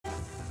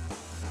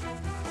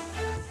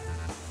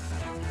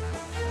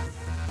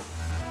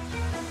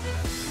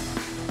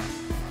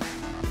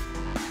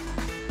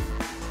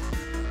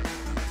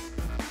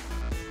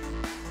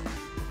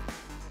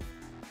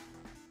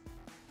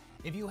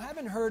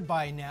haven't heard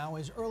by now,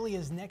 as early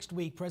as next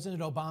week,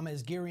 President Obama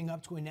is gearing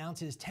up to announce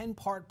his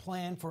 10-part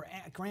plan for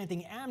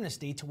granting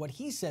amnesty to what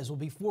he says will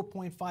be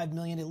 4.5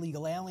 million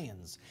illegal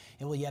aliens.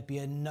 It will yet be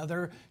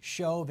another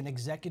show of an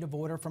executive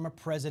order from a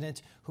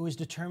president who is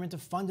determined to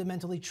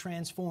fundamentally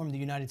transform the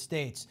United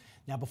States.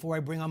 Now, before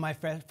I bring on my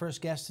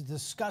first guest to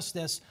discuss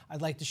this,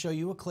 I'd like to show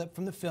you a clip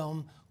from the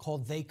film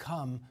called They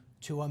Come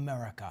to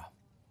America.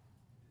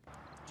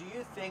 Do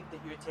you think that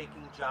you're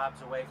taking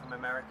jobs away from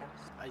Americans?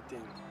 I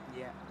think.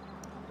 Yeah.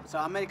 So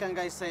American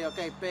guys say,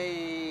 okay,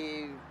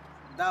 pay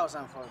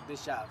 1,000 for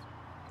this job.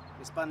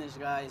 The Spanish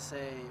guys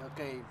say,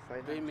 okay,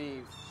 pay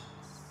me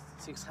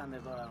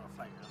 $600 or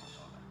 $500.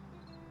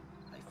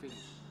 I feel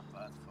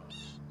bad for him.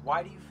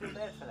 Why do you feel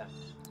bad for them?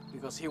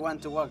 Because he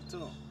wants to work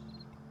too.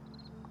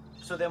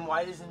 So then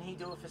why doesn't he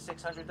do it for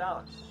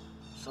 $600?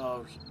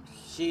 So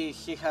he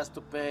has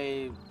to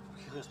pay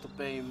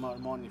more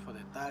money for the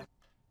tax.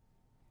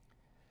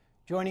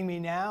 Joining me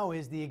now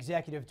is the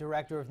Executive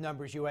Director of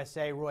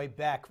NumbersUSA, Roy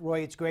Beck.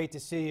 Roy, it's great to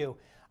see you.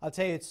 I'll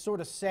tell you, it's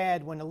sort of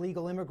sad when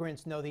illegal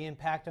immigrants know the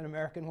impact on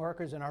American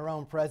workers and our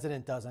own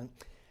president doesn't.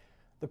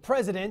 The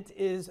president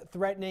is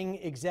threatening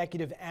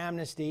executive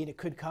amnesty, and it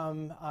could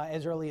come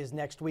as early as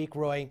next week,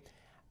 Roy.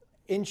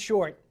 In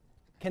short,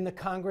 can the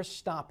Congress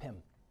stop him?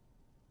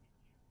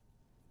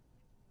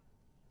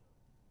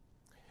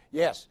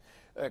 Yes.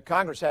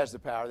 Congress has the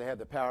power. They have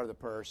the power of the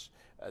purse.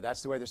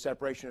 That's the way the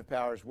separation of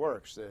powers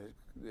works. The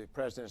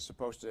president is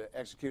supposed to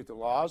execute the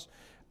laws.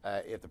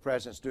 If the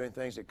president's doing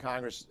things that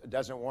Congress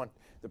doesn't want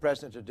the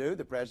president to do,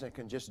 the president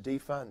can just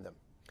defund them.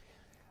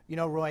 You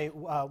know, Roy,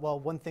 well,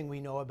 one thing we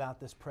know about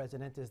this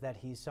president is that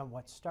he's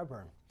somewhat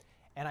stubborn.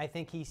 And I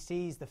think he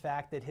sees the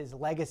fact that his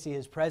legacy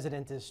as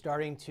president is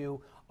starting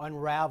to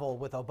unravel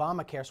with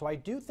Obamacare. So I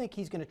do think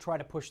he's going to try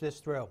to push this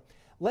through.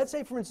 Let's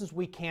say, for instance,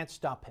 we can't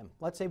stop him.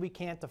 Let's say we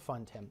can't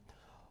defund him.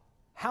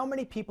 How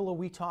many people are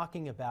we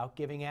talking about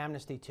giving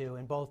amnesty to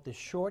in both the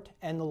short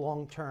and the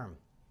long term?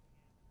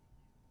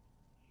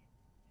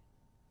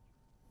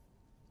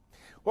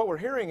 What we're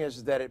hearing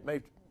is that it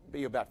may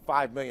be about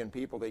 5 million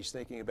people that he's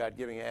thinking about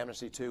giving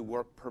amnesty to,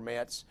 work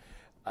permits.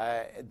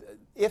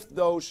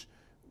 Once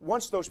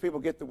those people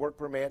get the work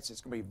permits,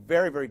 it's going to be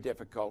very, very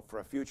difficult for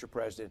a future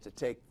president to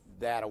take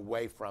that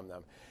away from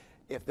them.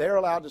 If they're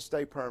allowed to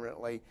stay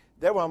permanently,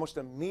 there will almost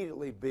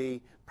immediately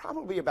be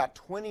probably about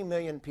 20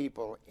 million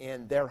people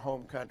in their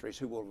home countries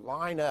who will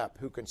line up,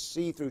 who can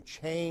see through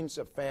chains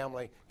of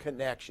family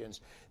connections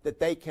that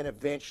they can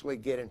eventually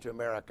get into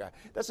America.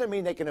 Doesn't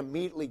mean they can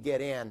immediately get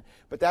in,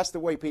 but that's the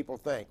way people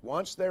think.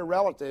 Once their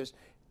relatives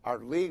are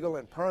legal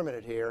and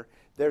permanent here,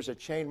 there's a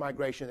chain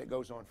migration that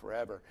goes on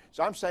forever.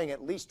 So I'm saying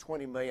at least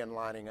 20 million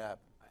lining up.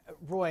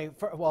 Roy,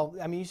 well,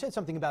 I mean, you said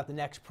something about the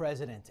next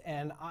president,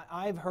 and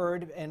I've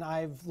heard and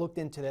I've looked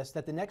into this,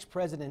 that the next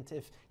president,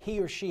 if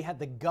he or she had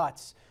the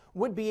guts,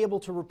 would be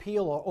able to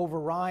repeal or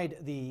override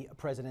the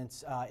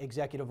president's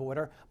executive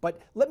order.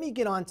 But let me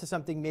get on to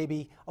something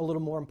maybe a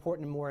little more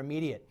important and more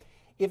immediate.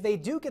 If they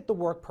do get the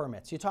work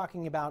permits, you're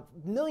talking about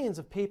millions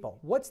of people,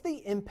 what's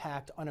the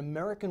impact on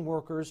American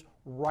workers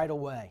right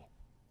away?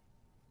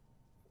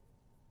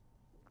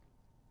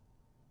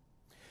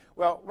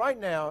 Well, right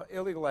now,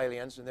 illegal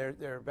aliens, and there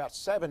are about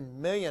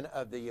 7 million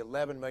of the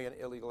 11 million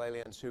illegal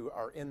aliens who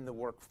are in the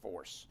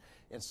workforce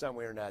in some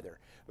way or another.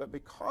 But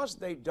because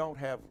they don't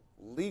have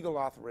legal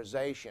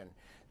authorization,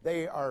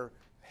 they are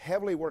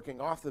heavily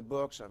working off the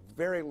books on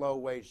very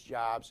low-wage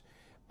jobs.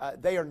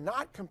 They are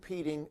not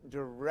competing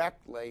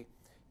directly,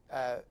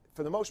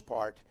 for the most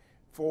part,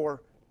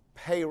 for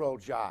payroll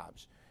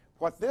jobs.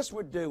 What this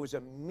would do is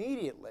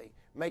immediately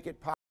make it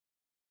possible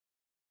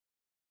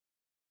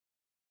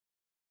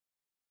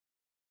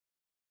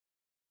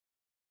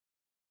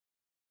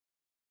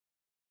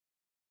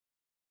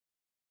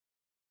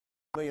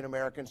million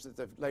Americans that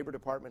the Labor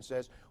Department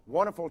says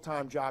want a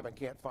full-time job and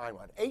can't find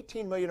one.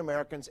 18 million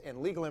Americans and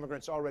legal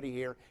immigrants already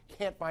here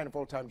can't find a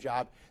full-time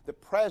job. The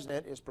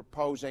president is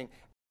proposing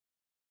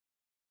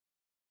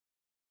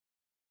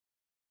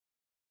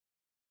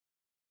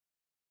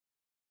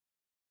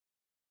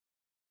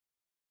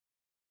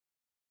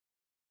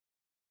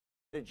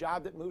a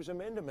job that moves them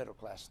into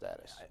middle-class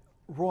status.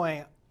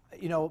 Roy,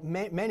 you know,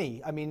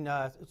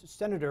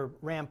 Senator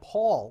Rand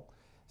Paul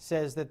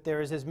says that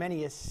there is as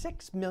many as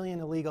 6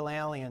 million illegal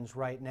aliens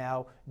right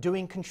now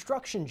doing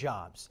construction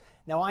jobs.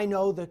 Now, I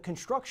know the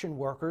construction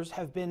workers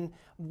have been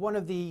one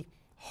of the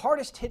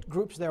hardest hit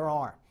groups there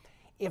are.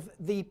 If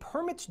the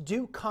permits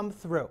do come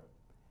through,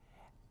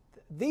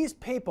 these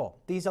people,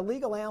 these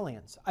illegal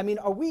aliens, I mean,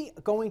 are we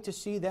going to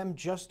see them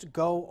just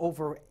go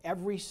over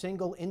every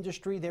single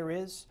industry there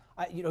is?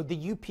 You know,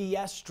 the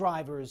UPS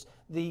drivers,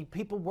 the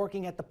people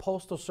working at the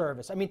Postal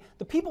Service. I mean,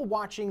 the people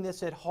watching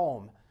this at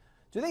home,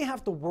 do they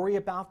have to worry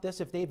about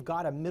this if they've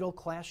got a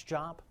middle-class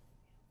job?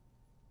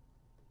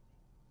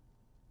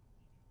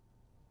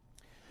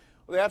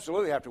 Well, they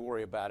absolutely have to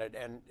worry about it.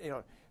 And, you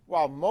know,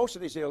 while most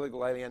of these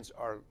illegal aliens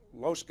are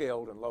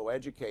low-skilled and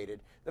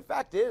low-educated, the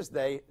fact is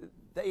they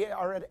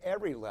are at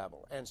every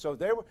level. And so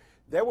there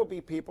will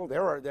be people,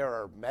 there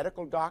are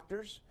medical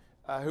doctors,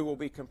 who will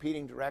be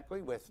competing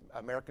directly with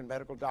American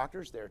medical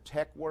doctors. There are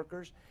tech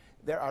workers.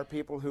 There are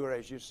people who are,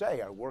 as you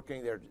say, are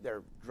working.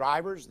 They're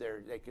drivers.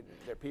 They're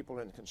people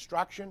in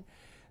construction,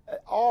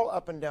 all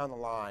up and down the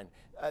line.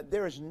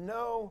 There is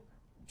no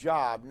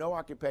job, no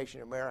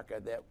occupation in America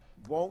that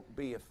won't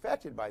be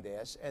affected by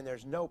this, and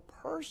there's no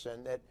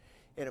person that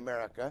in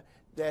America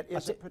that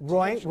isn't potentially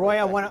Roy, I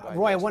affected want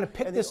to by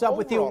pick this. this And the up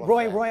with you. overall Roy,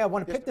 I effect-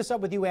 want to pick this up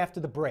with you after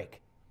the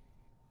break.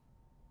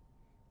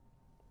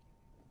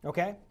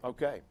 Okay?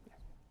 Okay.